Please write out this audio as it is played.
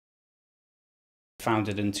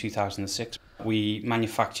Founded in 2006, we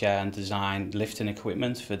manufacture and design lifting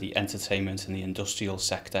equipment for the entertainment and the industrial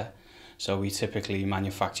sector. So we typically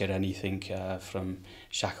manufacture anything from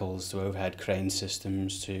shackles to overhead crane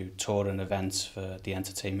systems to touring events for the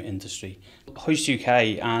entertainment industry. Hoist UK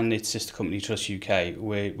and its sister company Trust UK,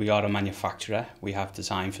 we are a manufacturer. We have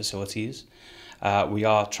design facilities. We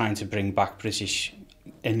are trying to bring back British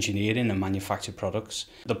engineering and manufactured products.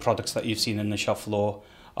 The products that you've seen on the shop floor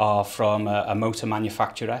are from a motor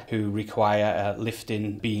manufacturer who require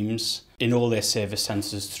lifting beams in all their service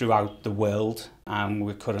centres throughout the world, and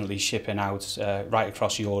we're currently shipping out right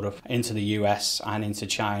across Europe, into the US and into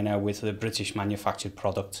China with a British manufactured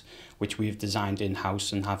product which we've designed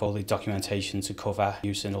in-house and have all the documentation to cover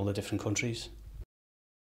use in all the different countries.